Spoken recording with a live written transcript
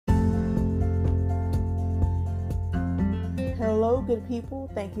Hello, good people.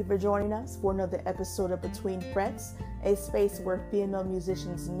 Thank you for joining us for another episode of Between Frets, a space where female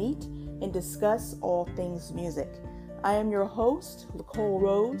musicians meet and discuss all things music. I am your host, Lacole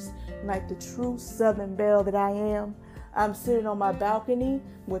Rose, like the true Southern belle that I am. I'm sitting on my balcony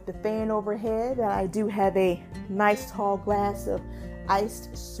with the fan overhead, and I do have a nice tall glass of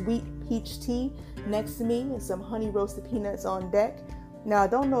iced sweet peach tea next to me and some honey roasted peanuts on deck. Now, I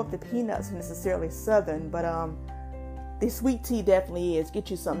don't know if the peanuts are necessarily Southern, but the sweet tea definitely is.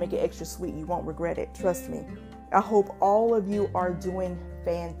 Get you some, make it extra sweet. You won't regret it. Trust me. I hope all of you are doing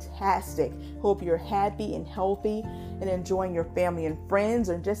fantastic. Hope you're happy and healthy and enjoying your family and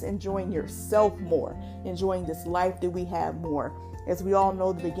friends, or just enjoying yourself more, enjoying this life that we have more. As we all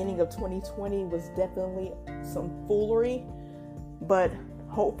know, the beginning of 2020 was definitely some foolery, but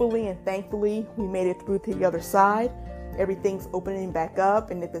hopefully and thankfully we made it through to the other side. Everything's opening back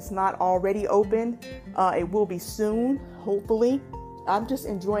up, and if it's not already open, it will be soon, hopefully. I'm just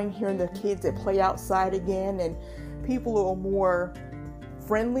enjoying hearing the kids that play outside again, and people are more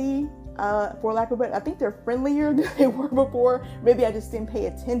friendly, for lack of a better. I think they're friendlier than they were before. Maybe I just didn't pay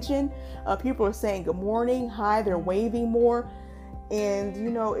attention. People are saying good morning, hi, they're waving more. And,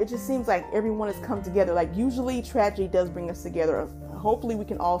 it just seems like everyone has come together. Like, usually tragedy does bring us together. Hopefully we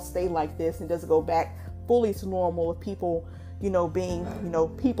can all stay like this and doesn't go back fully to normal with people, being,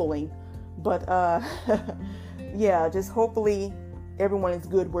 peopling. But, yeah, just hopefully everyone is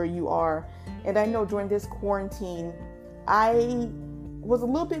good where you are. And I know during this quarantine, I was a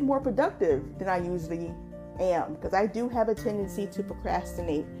little bit more productive than I usually am, because I do have a tendency to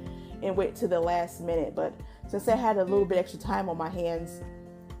procrastinate and wait to the last minute. But since I had a little bit extra time on my hands,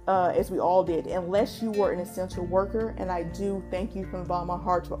 as we all did, unless you were an essential worker, and I do thank you from the bottom of my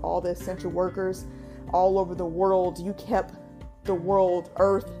heart to all the essential workers all over the world. You kept the world,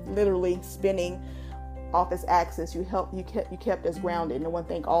 earth, literally spinning off its axis. You kept us grounded, and I want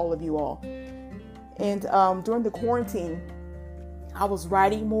to thank all of you all. And during the quarantine, I was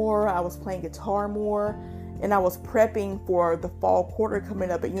writing more, I was playing guitar more, and I was prepping for the fall quarter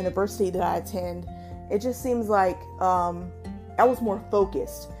coming up at university that I attend. It just seems like I was more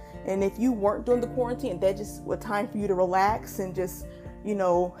focused. And if you weren't doing the quarantine, that just was time for you to relax and just,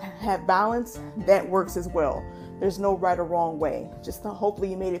 have balance, that works as well. There's no right or wrong way. Just hopefully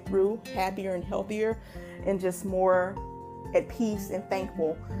you made it through happier and healthier and just more at peace and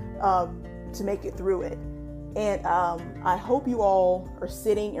thankful to make it through it. And I hope you all are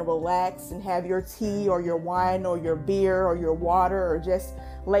sitting and relaxed and have your tea or your wine or your beer or your water, or just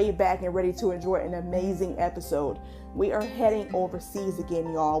lay back and ready to enjoy an amazing episode. We are heading overseas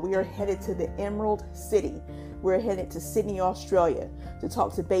again, y'all. We are headed to the Emerald City. We're headed to Sydney, Australia, to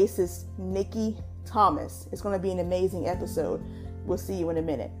talk to bassist Nikky Thomas. It's going to be an amazing episode. We'll see you in a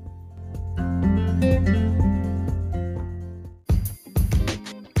minute.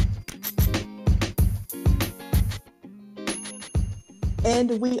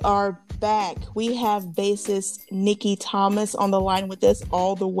 And we are back. We have bassist Nikky Thomas on the line with us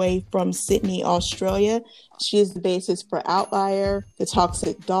all the way from Sydney, Australia. She is the bassist for Outlier, the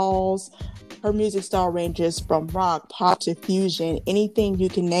Toxic Dolls. Her music style ranges from rock, pop to fusion. Anything you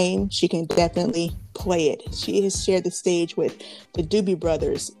can name, she can definitely play it. She has shared the stage with the Doobie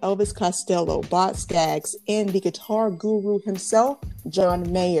Brothers, Elvis Costello, Bot Skaggs, and the guitar guru himself,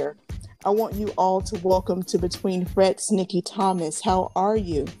 John Mayer. I want you all to welcome to Between Frets, Nikky Thomas. How are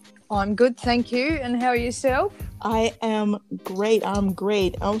you? I'm good, thank you. And how are yourself? I am great.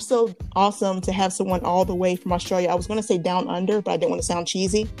 I'm so awesome to have someone all the way from Australia. I was going to say down under, but I didn't want to sound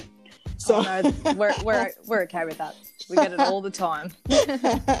cheesy. So no, we're okay with that. We get it all the time.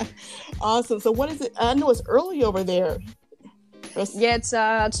 Awesome. So what is it? I know it's early over there. Yeah,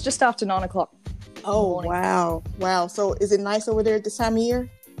 it's just after 9:00. Oh, wow. So is it nice over there at this time of year?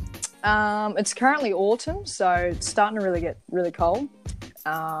 It's currently autumn, so it's starting to really get really cold.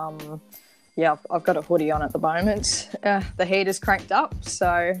 Yeah, I've got a hoodie on at the moment. The heat is cranked up,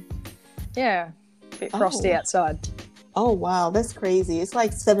 so yeah, a bit frosty outside. Oh, wow. That's crazy. It's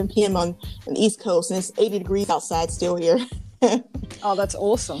like 7 p.m. on the East Coast, and it's 80 degrees outside still here. Oh, that's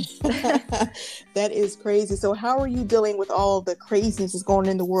awesome. That is crazy. So how are you dealing with all the craziness that's going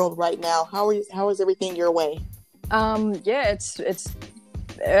on in the world right now? How is everything your way? Yeah,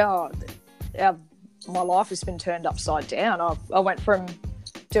 my life has been turned upside down. I went from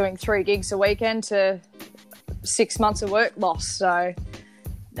doing 3 gigs a weekend to 6 months of work loss. So,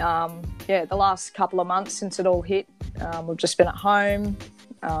 the last couple of months since it all hit, we've just been at home,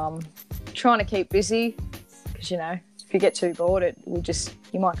 trying to keep busy, because, if you get too bored,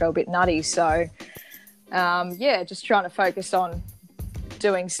 you might go a bit nutty. So, just trying to focus on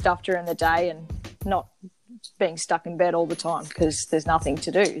doing stuff during the day and not being stuck in bed all the time because there's nothing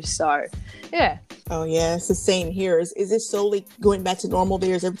to do. So, yeah. Oh, yeah, it's the same here. Is this solely going back to normal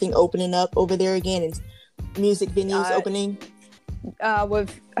there? Is everything opening up over there again and music venues opening?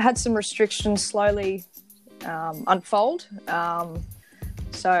 We've had some restrictions slowly unfold.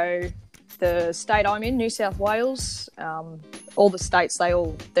 So the state I'm in, New South Wales, all the states,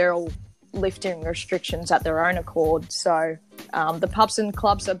 they're all lifting restrictions at their own accord. So the pubs and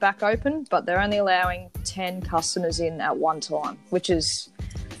clubs are back open, but they're only allowing 10 customers in at one time, which is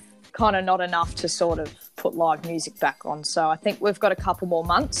kind of not enough to sort of put live music back on. So I think we've got a couple more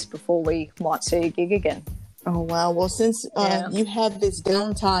months before we might see a gig again. Oh, wow. Well, since you have this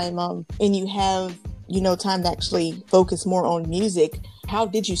downtime and you have, time to actually focus more on music, how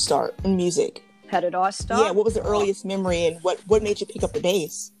did you start in music? How did I start? Yeah, what was the earliest memory and what made you pick up the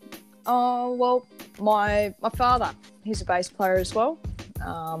bass? Oh, well, my father, he's a bass player as well.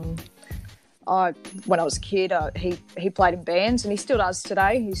 When I was a kid, he played in bands, and he still does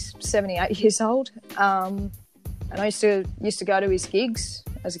today. He's 78 years old. And I used to go to his gigs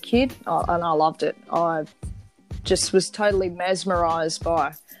as a kid, and I loved it. I just was totally mesmerised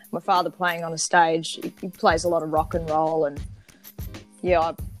by my father playing on a stage. He plays a lot of rock and roll, and yeah,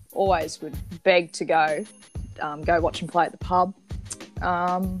 I always would beg to go watch him play at the pub.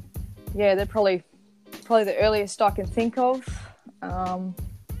 Yeah, they're probably the earliest I can think of.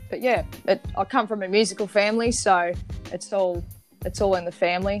 But yeah, I come from a musical family, so it's all in the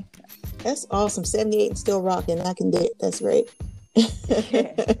family. That's awesome. 78 and still rocking. I can do it. That's great.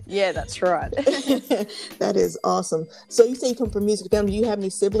 Yeah, that's right. That is awesome. So you say you come from a musical family. Do you have any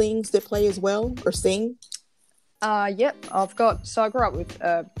siblings that play as well or sing? Yep. I grew up with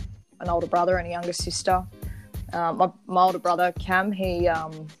an older brother and a younger sister. My older brother, Cam, he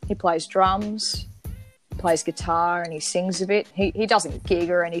plays drums, plays guitar, and he sings a bit. He doesn't gig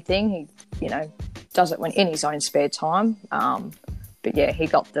or anything. He, does it in his own spare time. But yeah, he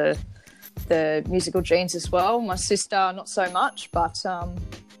got the musical genes as well. My sister, not so much, but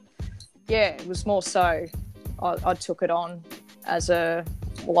yeah, it was more so I took it on as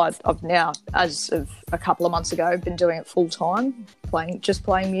I've now, as of a couple of months ago, been doing it full time, playing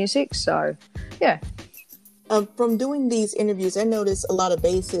music. So yeah. From doing these interviews, I notice a lot of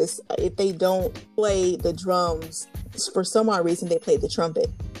bassists, if they don't play the drums, for some odd reason, they play the trumpet.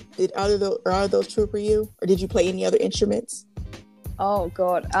 Are those true for you? Or did you play any other instruments? Oh,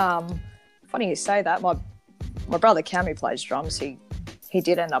 God. Funny you say that. My brother Cammy plays drums. He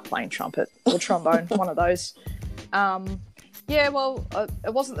did end up playing trumpet or trombone, one of those. Yeah, well, bass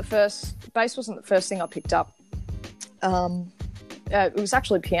wasn't the first thing I picked up. It was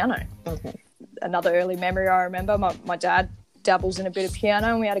actually piano. Okay. Another early memory I remember, my dad dabbles in a bit of piano,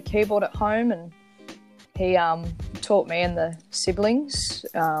 and we had a keyboard at home, and he taught me and the siblings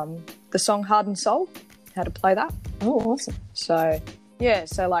the song Heart and Soul, how to play that. Oh, awesome. So, yeah,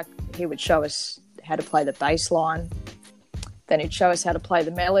 like he would show us how to play the bass line, then he'd show us how to play the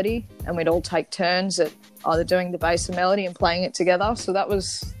melody, and we'd all take turns at either doing the bass and melody and playing it together. So that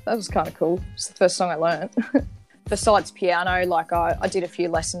was kind of cool. It's the first song I learned. Besides piano, like I did a few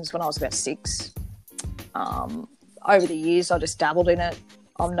lessons when I was about 6. Over the years, I just dabbled in it.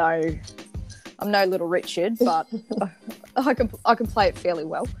 I'm no Little Richard, but I can play it fairly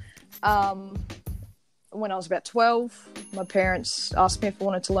well. When I was about 12, my parents asked me if I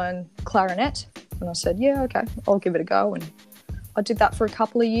wanted to learn clarinet, and I said, yeah, okay, I'll give it a go. And I did that for a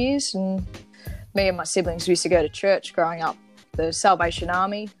couple of years, and me and my siblings used to go to church growing up, the Salvation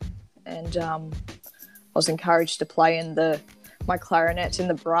Army, and I was encouraged to play in my clarinet in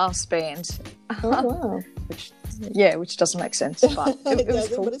the brass band. Oh, wow. which doesn't make sense, but it was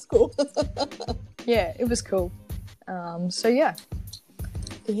cool. But it's cool. Yeah, it was cool. So yeah.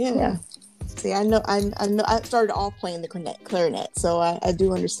 Yeah. See, I know. I started off playing the clarinet, so I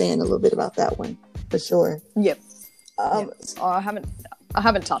do understand a little bit about that one for sure. Yep. I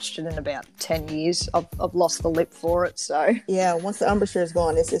haven't touched it in about 10 years. I've lost the lip for it, so... Yeah, once the embouchure is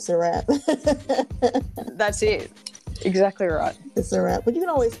gone, it's a wrap. That's it. Exactly right. It's a wrap. But you can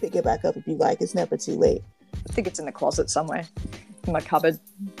always pick it back up if you like. It's never too late. I think it's in the closet somewhere, in my cupboard,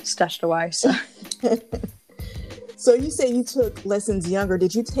 stashed away, so... So you say you took lessons younger.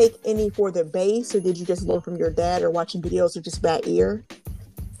 Did you take any for the bass, or did you just learn from your dad or watching videos, or just by ear?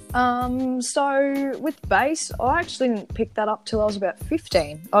 So with bass, I actually didn't pick that up till I was about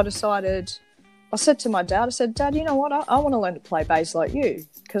 15. I said to my dad, Dad, you know what? I want to learn to play bass like you,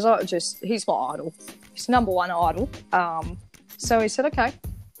 because he's my idol. He's number one idol. So he said, okay.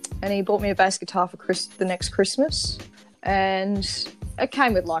 And he bought me a bass guitar for the next Christmas. And it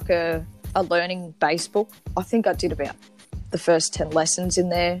came with like a learning bass book. I think I did about the first 10 lessons in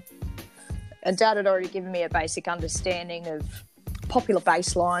there. And Dad had already given me a basic understanding of popular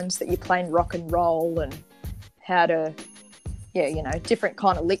bass lines that you play in rock and roll and how to, different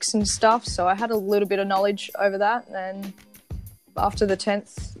kind of licks and stuff. So I had a little bit of knowledge over that. And after the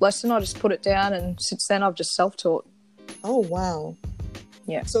 10th lesson, I just put it down, and since then I've just self-taught. Oh, wow.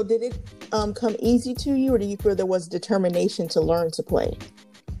 Yeah. So did it come easy to you, or do you feel there was determination to learn to play?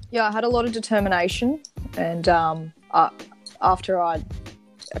 Yeah, I had a lot of determination, and after about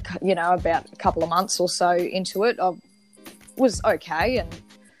a couple of months or so into it, I was okay, and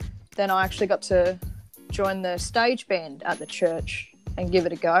then I actually got to join the stage band at the church and give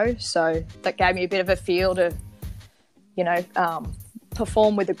it a go. So that gave me a bit of a feel to,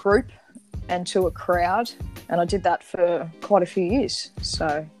 perform with a group and to a crowd, and I did that for quite a few years.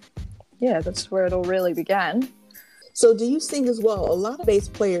 So, yeah, that's where it all really began. So do you sing as well? A lot of bass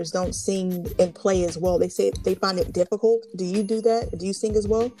players don't sing and play as well. They say they find it difficult. Do you do that? Do you sing as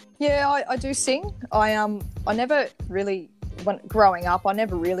well? Yeah, I do sing. I never really, when growing up, I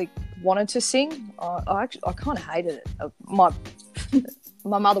never really wanted to sing. I kind of hated it.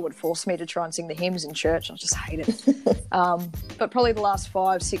 My mother would force me to try and sing the hymns in church. I just hated it. But probably the last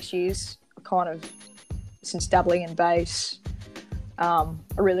 5-6 years, since dabbling in bass, I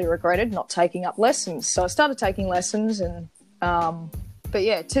really regretted not taking up lessons. So I started taking lessons, and but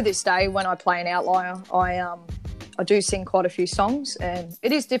yeah, to this day, when I play an outlier, I do sing quite a few songs, and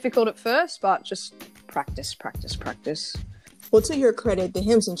it is difficult at first, but just practice. Well, to your credit, the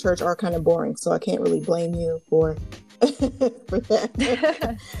hymns in church are kind of boring, so I can't really blame you for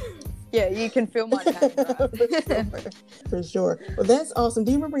that. Yeah, you can feel my pain, right? For sure. Well, that's awesome.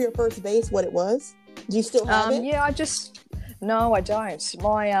 Do you remember your first bass, what it was? Do you still have it? Yeah, no, I don't.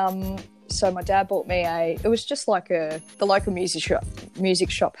 So my dad bought me it was just like the local music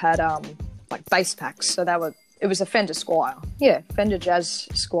shop had like bass packs. So it was a Fender Squire. Yeah, Fender Jazz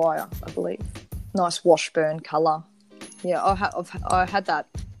Squire, I believe. Nice washburn colour. Yeah, I had that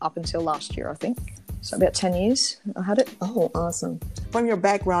up until last year, I think. So about 10 years I had it. Oh, awesome. From your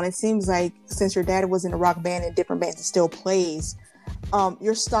background, it seems like since your dad was in a rock band and different bands and still plays,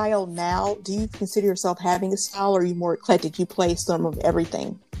 your style now, do you consider yourself having a style, or are you more eclectic? You play some of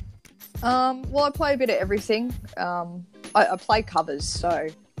everything? Well, I play a bit of everything. I play covers. So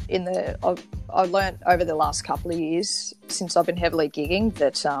I learnt over the last couple of years, since I've been heavily gigging,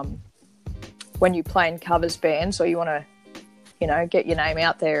 that when you play in covers bands, or you want to, get your name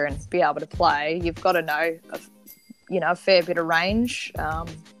out there and be able to play, you've got to know, a fair bit of range,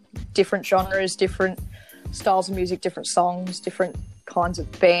 different genres, different styles of music, different songs, different kinds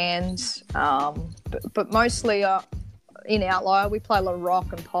of bands. But mostly in Outlier, we play a lot of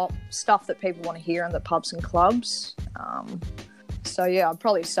rock and pop, stuff that people want to hear in the pubs and clubs. So yeah, I'd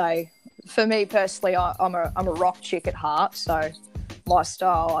probably say, for me personally, I'm a rock chick at heart. So my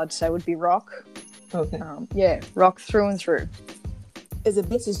style, I'd say, would be rock. Okay. Yeah, rock through and through. As a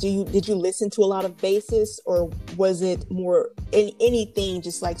bassist, did you listen to a lot of bassists, or was it more anything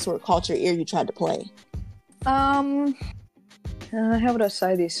just like sort of caught your ear you tried to play? How would I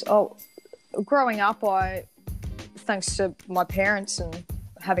say this? Oh, growing up, thanks to my parents and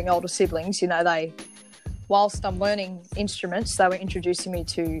having older siblings, whilst I'm learning instruments, they were introducing me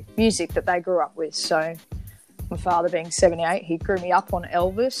to music that they grew up with. So my father, being 78, he grew me up on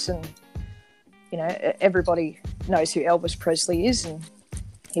Elvis, and everybody knows who Elvis Presley is, and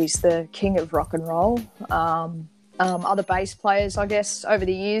he's the king of rock and roll. Other bass players, I guess, over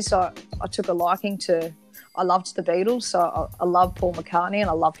the years, I took a liking to. I loved the Beatles, so I love Paul McCartney, and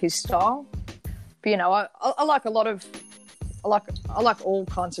I love his style. But I like I like all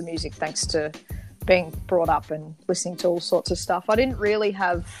kinds of music, thanks to being brought up and listening to all sorts of stuff. I didn't really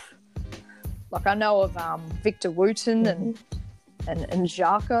have, I know of Victor Wooten and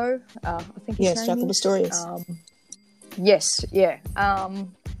Jaco, I think his name Jaco is. Pastorius. Yes, yeah.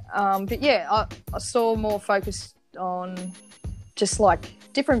 But yeah, I saw more focused on just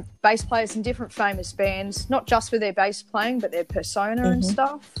different bass players in different famous bands, not just with their bass playing, but their persona and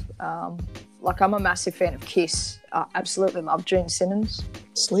stuff. I'm a massive fan of Kiss. I absolutely love Gene Simmons.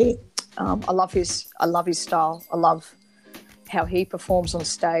 Sweet. I love his style. I love how he performs on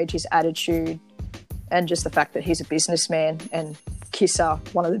stage, his attitude, and just the fact that he's a businessman, and Kiss are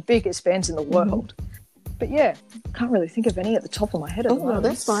one of the biggest bands in the world. But yeah, I can't really think of any at the top of my head at the moment. No,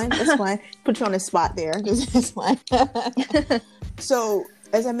 that's fine. That's fine. Put you on the spot there. That's fine. So,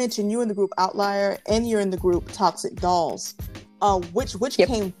 as I mentioned, you're in the group Outlier, and you're in the group Toxic Dolls. Which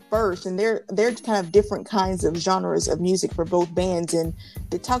came first? And they're kind of different kinds of genres of music for both bands. And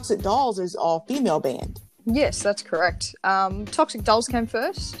the Toxic Dolls is all female band. Yes, that's correct. Toxic Dolls came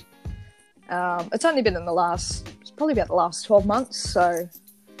first. It's only been it's probably about the last 12 months. So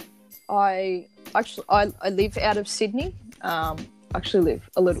I live out of Sydney. Actually live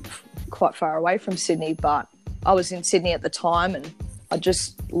a little quite far away from Sydney, but I was in Sydney at the time, and I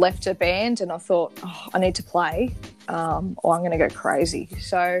just left a band, and I thought, I need to play, or I'm going to go crazy.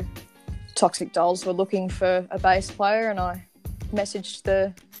 So Toxic Dolls were looking for a bass player, and I messaged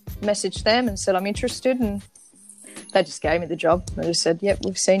them and said I'm interested, and they just gave me the job. They just said, "Yep,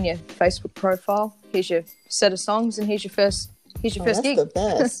 we've seen your Facebook profile. Here's your set of songs, and here's your first gig." That's the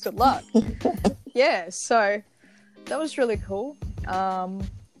best. Good luck. Yeah, so that was really cool.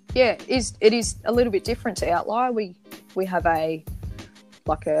 It is a little bit different to Outlier. We have an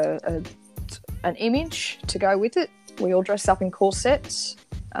image to go with it. We all dress up in corsets.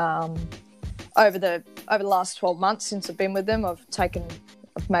 Over the last 12 months since I've been with them, I've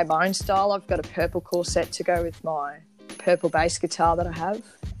made my own style. I've got a purple corset to go with my purple bass guitar that I have.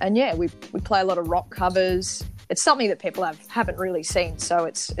 And yeah, we play a lot of rock covers. It's something that people haven't really seen, so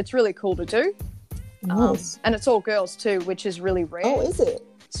it's really cool to do. Nice. And it's all girls too, which is really rare. Oh, is it?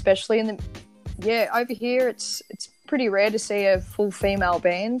 Especially over here, it's pretty rare to see a full female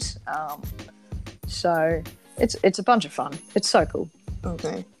band. So it's a bunch of fun. It's so cool.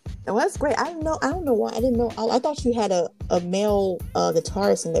 Okay. Well, that's great. I don't know why. I didn't know. I thought you had a male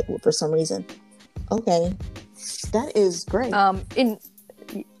guitarist in that group for some reason. Okay. That is great.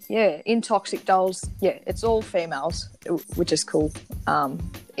 In Toxic Dolls, it's all females, which is cool.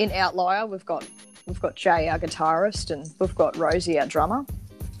 In Outlier, we've got Jay, our guitarist, and we've got Rosie, our drummer.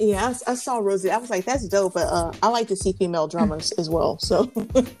 Yeah, I saw Rosie. I was like, that's dope, but I like to see female drummers as well. So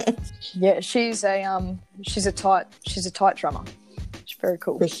yeah, she's a tight drummer. She's very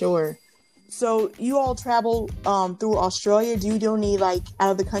cool. For sure. So you all travel through Australia. Do you do any like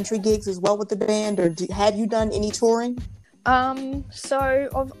out of the country gigs as well with the band, or have you done any touring?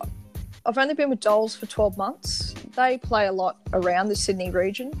 So I've only been with Dolls for 12 months. They play a lot around the Sydney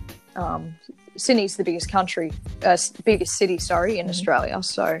region. Sydney's the biggest city, in Australia.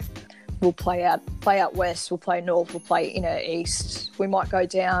 So we'll play out west, we'll play north, we'll play inner east. We might go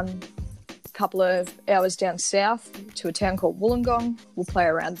down a couple of hours down south to a town called Wollongong. We'll play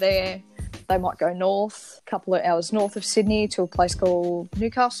around there. They might go north, a couple of hours north of Sydney to a place called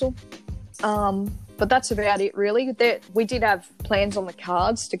Newcastle. But that's about it, really. We did have plans on the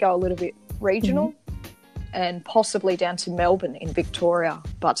cards to go a little bit regional and possibly down to Melbourne in Victoria.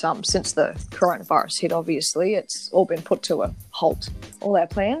 But since the coronavirus hit, obviously, it's all been put to a halt, all our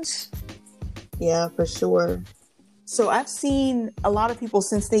plans. Yeah, for sure. So I've seen a lot of people,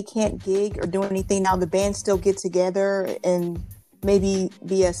 since they can't gig or do anything now, the band still get together and maybe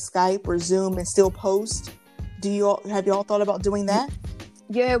via Skype or Zoom and still post. Have you all thought about doing that?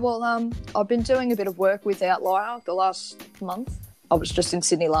 Yeah, well, I've been doing a bit of work with Outlier the last month. I was just in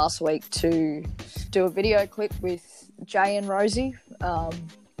Sydney last week to do a video clip with Jay and Rosie,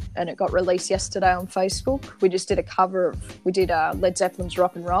 and it got released yesterday on Facebook. We just did a cover we did Led Zeppelin's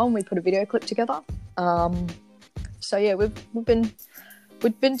Rock and Roll, and we put a video clip together. So yeah, we've been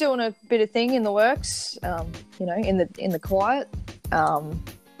doing a bit of thing in the works, in the quiet,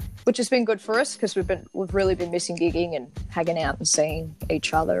 which has been good for us because we've really been missing gigging and hanging out and seeing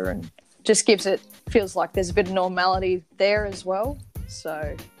each other, and just feels like there's a bit of normality there as well.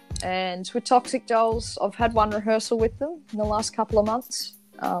 So, and with Toxic Dolls, I've had one rehearsal with them in the last couple of months,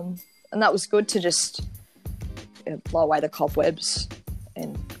 and that was good to just blow away the cobwebs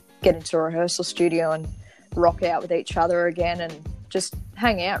and get into a rehearsal studio and rock out with each other again and just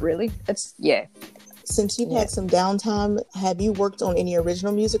hang out, really. Since you've had some downtime, have you worked on any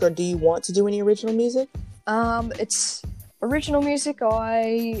original music, or do you want to do any original music? It's original music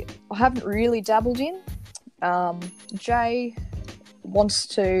I haven't really dabbled in. Jay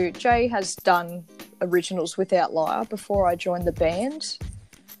has done originals with Outlier before I joined the band,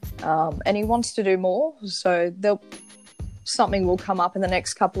 and he wants to do more, so something will come up in the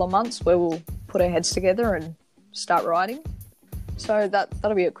next couple of months where we'll put our heads together and start writing. So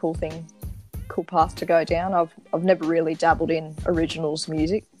that'll be a cool path to go down. I've never really dabbled in originals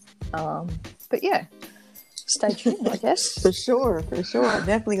music, but yeah, stay tuned, I guess. For sure. I'm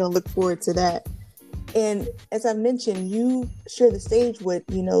definitely gonna look forward to that. And as I mentioned, you share the stage with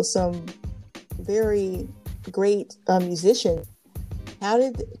some very great musicians. How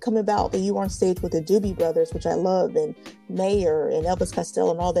did it come about that you were on stage with the Doobie Brothers, which I love, and Mayer and Elvis Costello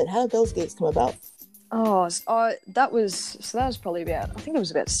and all that? How did those gigs come about? Oh, that was probably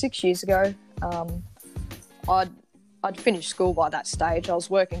about 6 years ago. I'd finished school by that stage. I was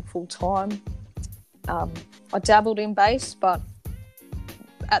working full time. I dabbled in bass, but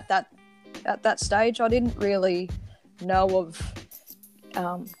at that stage, I didn't really know of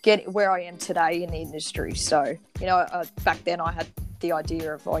get where I am today in the industry. So, back then I had the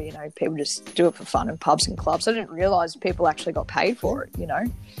idea of, people just do it for fun in pubs and clubs. I didn't realise people actually got paid for it,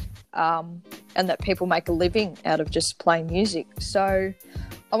 and that people make a living out of just playing music. So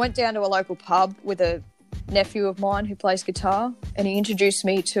I went down to a local pub with a nephew of mine who plays guitar, and he introduced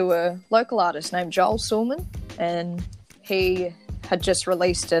me to a local artist named Joel Sulman, and he had just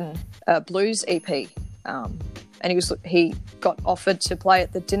released a blues EP, and he got offered to play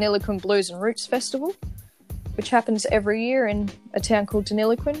at the Deniliquin Blues and Roots Festival, which happens every year in a town called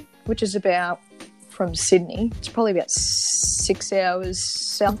Deniliquin, which is about, from Sydney, it's probably about 6 hours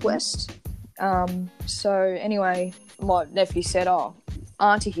southwest. So anyway, my nephew said, "Oh,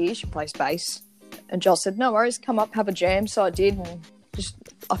 Auntie here, she plays bass." And Joel said, "No worries, come up, have a jam." So I did, and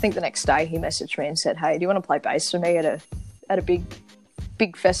I think the next day he messaged me and said, "Hey, do you want to play bass for me at a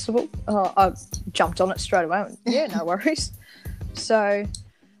big festival?" I jumped on it straight away. And, yeah, no worries. So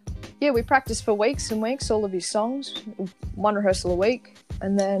yeah, we practiced for weeks and weeks, all of his songs, one rehearsal a week.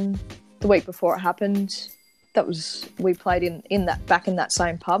 And then the week before it happened, we played in that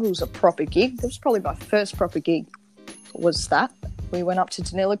same pub. It was a proper gig. It was probably my first proper gig, was that. We went up to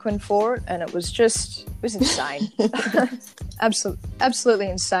Deniliquin for it, and it was insane. Absolutely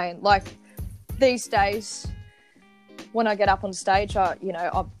insane. Like, these days, when I get up on stage,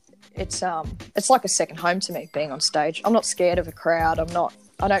 it's like a second home to me, being on stage. I'm not scared of a crowd.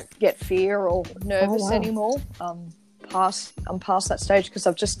 I don't get fear or nervous anymore. I'm past that stage because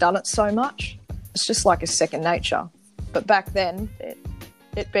I've just done it so much. It's just like a second nature. But back then,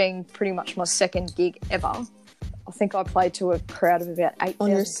 it being pretty much my second gig ever, I think I played to a crowd of about 8,000 On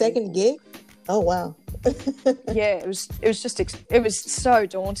your second gig? Oh, wow. Yeah, it was so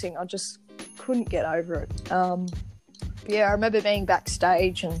daunting. I just couldn't get over it. Yeah, I remember being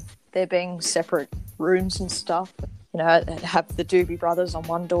backstage and there being separate rooms and stuff. I'd have the Doobie Brothers on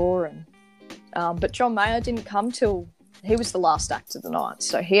one door, but John Mayer didn't come till he was the last act of the night.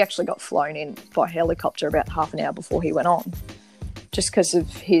 So he actually got flown in by helicopter about half an hour before he went on, just because of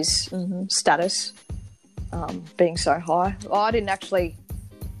his status being so high.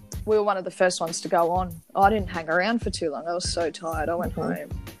 We were one of the first ones to go on. I didn't hang around for too long. I was so tired. I went home.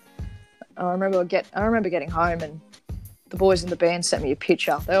 I remember getting home, and the boys in the band sent me a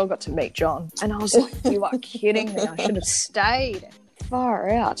picture. They all got to meet John. And I was like, you are kidding me. I should have stayed. Far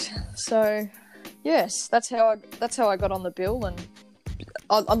out. So, yes, that's how I got on the bill. And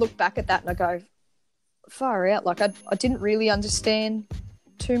I look back at that and I go, far out. Like, I didn't really understand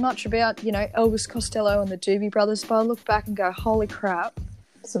too much about, Elvis Costello and the Doobie Brothers, but I look back and go, holy crap.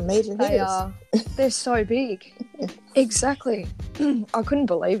 Some major hitters. They're so big. Exactly. I couldn't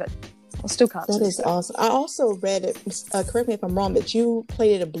believe it. I still can't. That is awesome. I also read it, correct me if I'm wrong, that you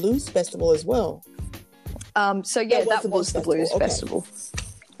played at a blues festival as well. So yeah, that was the blues festival.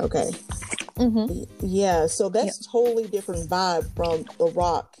 Okay. Mm-hmm. Yeah, so that's totally different vibe from the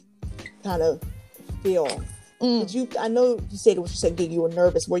rock kind of feel. I know you said it was just a gig, you were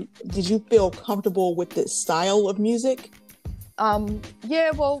nervous. Did you feel comfortable with the style of music? Yeah,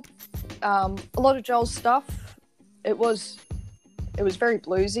 well, a lot of Joel's stuff, it was very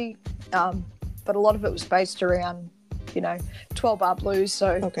bluesy. But a lot of it was based around, 12-bar blues,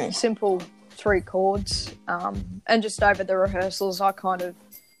 so simple 3 chords. And just over the rehearsals, I kind of,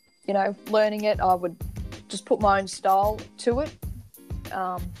 learning it, I would just put my own style to it,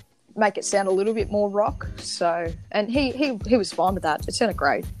 make it sound a little bit more rock. So, and he was fine with that. It sounded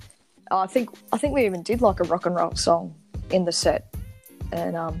great. I think we even did like a rock and roll song in the set,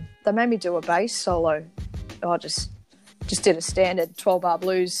 and they made me do a bass solo. I just did a standard 12-bar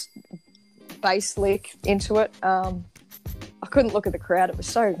blues bass lick into it. I couldn't look at the crowd. It was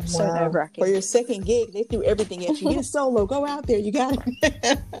so nerve-wracking. For your second gig, they threw everything at you. Get a solo. Go out there. You got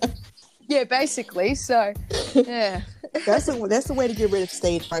it. Yeah, basically. So, yeah. That's the way to get rid of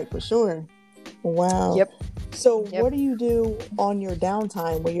stage fright for sure. Wow. Yep. So what do you do on your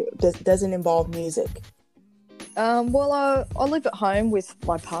downtime where doesn't involve music? Well, I live at home with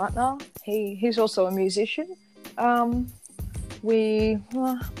my partner. He's also a musician.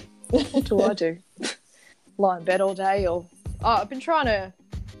 What do I do? Lie in bed all day, or I've been trying to,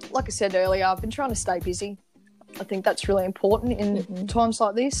 like I said earlier, I've been trying to stay busy. I think that's really important in times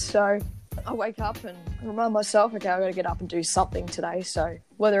like this. So I wake up and remind myself, okay, I've got to get up and do something today. So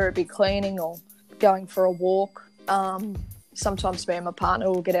whether it be cleaning or going for a walk, sometimes me and my partner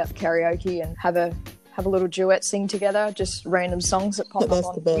will get out the karaoke and have a little duet sing together, just random songs that pop up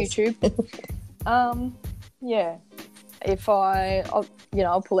on YouTube. Yeah. If I'll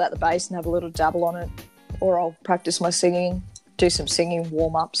pull out the bass and have a little dabble on it, or I'll practice my singing, do some singing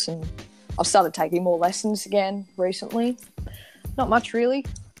warm-ups, and I've started taking more lessons again recently. Not much really.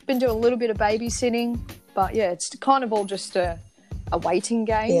 Been doing a little bit of babysitting, but yeah, it's kind of all just a a waiting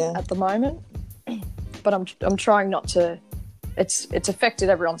game at the moment. But I'm trying not to. It's affected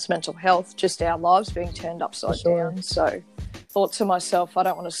everyone's mental health, just our lives being turned upside down. So thought to myself, I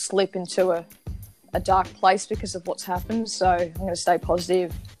don't want to slip into a dark place because of what's happened. So I'm going to stay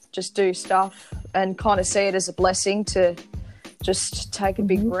positive, just do stuff and kind of see it as a blessing to just take a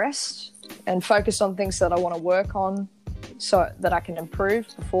big rest and focus on things that I want to work on so that I can improve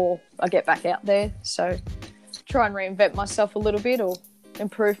before I get back out there. So try and reinvent myself a little bit or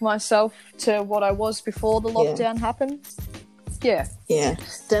improve myself to what I was before the lockdown happened. Yeah,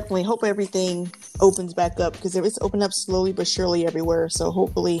 definitely. Hope everything opens back up, because it's opened up slowly but surely everywhere. So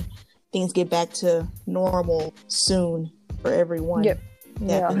hopefully things get back to normal soon for everyone. Yep.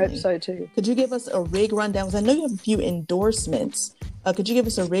 Yeah, I hope so too. Could you give us a rig rundown? Because I know you have a few endorsements. Could you give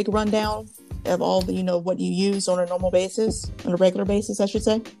us a rig rundown of all the, what you use on a normal basis, on a regular basis, I should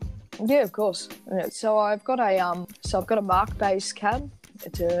say? Yeah, of course. So I've got a Mark bass cab.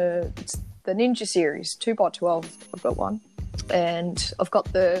 It's the Ninja series 2x12. I've got one, and I've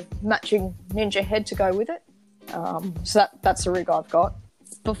got the matching Ninja head to go with it. So that's the rig I've got.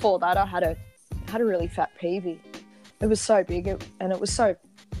 Before that, I had a really fat Peavey. It was so big, it was so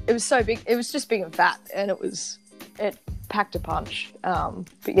big. It was just big and fat, and it packed a punch. But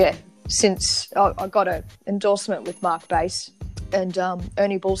yeah, since I got an endorsement with Mark Bass and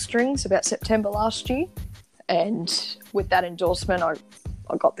Ernie Ball Strings about September last year, and with that endorsement,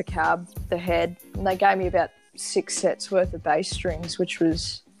 I got the cab, the head, and they gave me about 6 sets worth of bass strings, which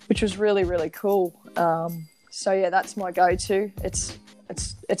was really, really cool. So yeah, that's my go-to. It's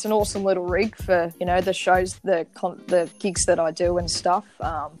an awesome little rig for, the shows, the gigs that I do and stuff.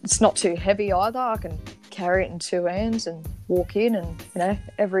 It's not too heavy either. I can carry it in 2 hands and walk in, and,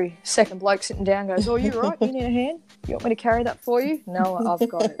 every second bloke sitting down goes, "Oh, you right? You need a hand? You want me to carry that for you?" "No, I've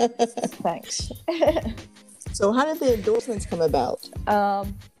got it. Thanks." So how did the endorsements come about?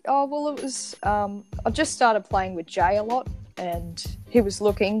 It was, I just started playing with Jay a lot, and he was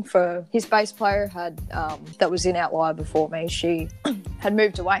looking for his bass player that was in Outlier before me. She had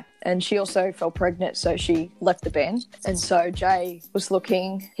moved away, and she also fell pregnant, so she left the band. And so Jay was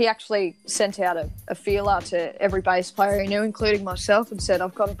looking. He actually sent out a feeler to every bass player he knew, including myself, and said,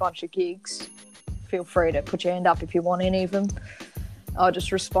 "I've got a bunch of gigs. Feel free to put your hand up if you want any of them." I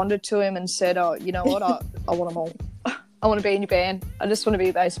just responded to him and said, "Oh, you know what? I want them all. I want to be in your band. I just want to be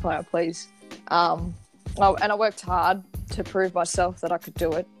a bass player, please." And I worked hard to prove myself that I could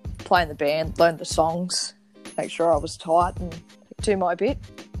do it. Play in the band, learn the songs, make sure I was tight and do my bit.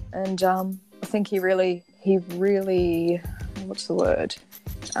 And I think he really, what's the word?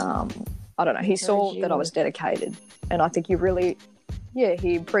 I don't know. He saw that I was dedicated, and I think he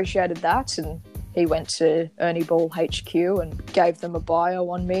appreciated that. And he went to Ernie Ball HQ and gave them a bio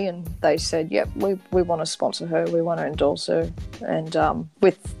on me, and they said, "Yep, we want to sponsor her. We want to endorse her." And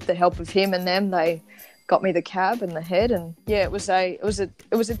with the help of him and them, they got me the cab and the head. And yeah, it was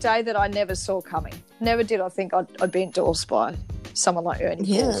a day that I never saw coming. Never did I think I'd be endorsed by someone like Ernie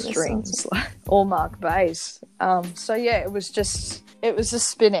Ball Strings or Mark Bass. So yeah, it was a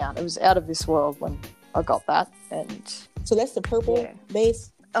spin out. It was out of this world when I got that. And so that's the purple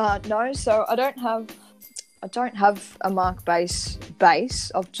bass. No, so I don't have a Mark bass.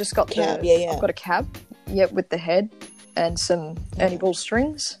 I've just got cab. I've got a cab, with the head and some Ernie Ball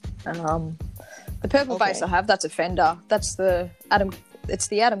strings. The purple bass I have, that's a Fender. That's it's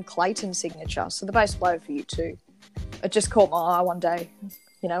the Adam Clayton signature. So the bass player for U2. It just caught my eye one day.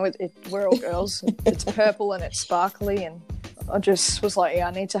 We're all girls. It's purple and it's sparkly, and I just was like, yeah,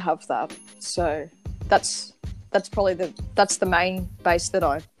 I need to have that. So that's probably the main bass that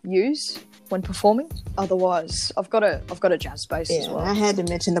I use when performing. Otherwise, I've got a jazz bass as well. I had to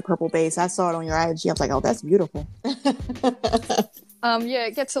mention the purple bass. I saw it on your IG. I was like, oh, that's beautiful.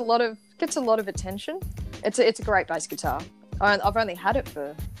 It gets a lot of attention. It's a great bass guitar. I've only had it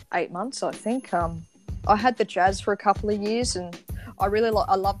for 8 months, I think. I had the jazz for a couple of years, and I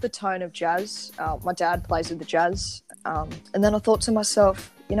love the tone of jazz. My dad plays with the jazz, and then I thought to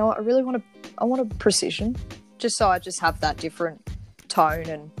myself, I want a precision. Just so I just have that different tone,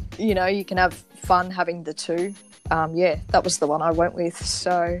 and you can have fun having the two. That was the one I went with.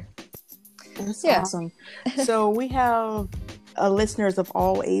 So that's awesome. So we have listeners of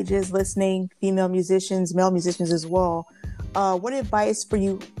all ages listening, female musicians, male musicians as well. What advice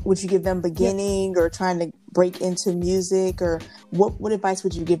would you give them beginning or trying to break into music, or what advice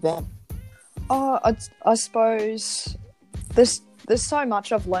would you give them? I suppose there's so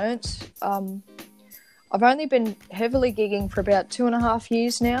much I've learnt. I've only been heavily gigging for about 2.5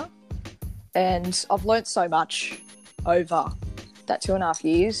 years now, and I've learnt so much over that 2.5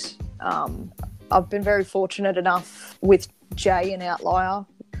 years. I've been very fortunate enough with Jay and Outlier,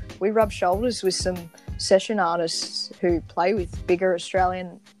 we rub shoulders with some session artists who play with bigger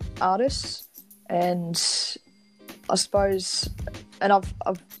Australian artists. And I suppose, and I've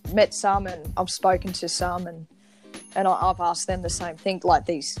met some and I've spoken to some, and I've asked them the same thing. Like,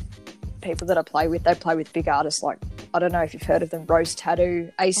 these people that I play with, they play with big artists like, I don't know if you've heard of them, Rose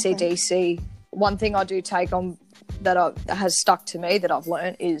Tattoo, AC/DC. Okay. One thing I do take on that has stuck to me that I've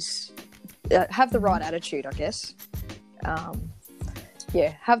learned is have the right attitude, I guess.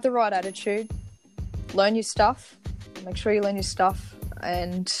 Have the right attitude. Learn your stuff. Make sure you learn your stuff.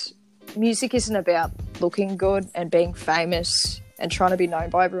 And music isn't about looking good and being famous and trying to be known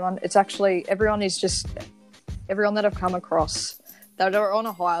by everyone. It's actually, everyone that I've come across that are on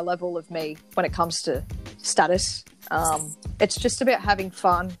a higher level of me when it comes to status. It's just about having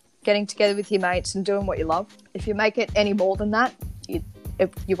fun, getting together with your mates and doing what you love. If you make it any more than that, you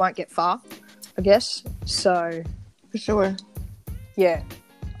won't get far, I guess. So, for sure. Yeah.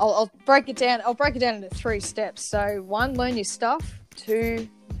 I'll break it down. I'll break it down into 3 steps. So 1, learn your stuff. 2,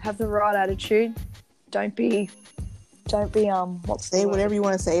 have the right attitude. Don't be say whatever you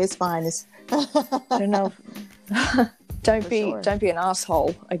want to say. It's fine. I don't know. Don't be an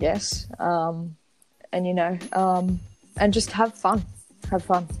asshole, I guess. And just have fun. Have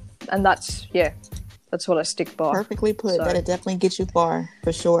fun. And that's what I stick by. Perfectly put. So, that'll definitely get you far,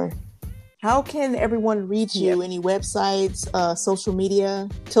 for sure. How can everyone reach you? Yep. Any websites, social media?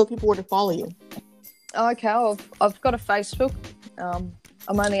 Tell people where to follow you. Okay, I've got a Facebook.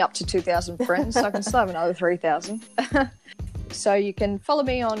 I'm only up to 2,000 friends, so I can still have another 3,000. So you can follow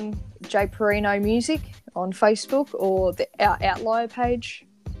me on J Perino Music on Facebook, or our Outlier page.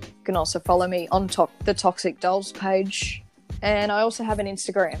 You can also follow me on the Toxic Dolls page. And I also have an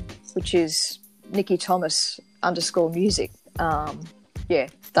Instagram, which is Nikky Thomas _music.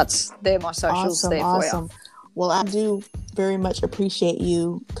 They're my socials there for you. Well, I do very much appreciate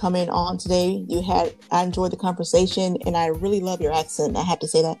you coming on today. I enjoyed the conversation, and I really love your accent. I have to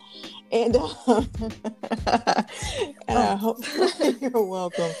say that. And, I hope you're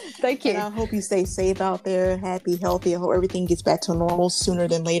welcome. Thank you. And I hope you stay safe out there, happy, healthy. I hope everything gets back to normal sooner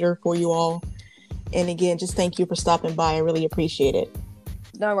than later for you all. And again, just thank you for stopping by. I really appreciate it.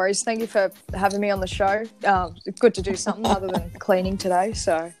 No worries. Thank you for having me on the show. Good to do something other than cleaning today.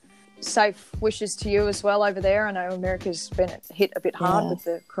 So safe wishes to you as well over there. I know America's been hit a bit hard with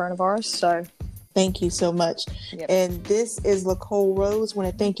the coronavirus. So thank you so much. Yep. And this is Lacole Rose. I want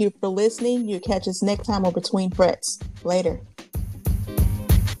to thank you for listening. You'll catch us next time on Between Frets. Later.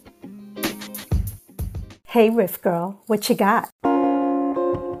 Hey, Riff Girl, what you got?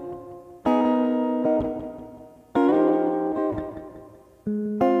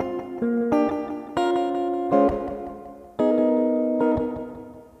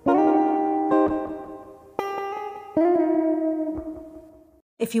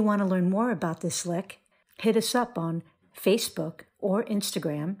 If you want to learn more about this lick, hit us up on Facebook or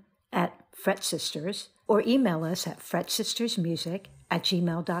Instagram at Fret Sisters, or email us at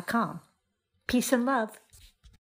fretsistersmusic@gmail.com. Peace and love.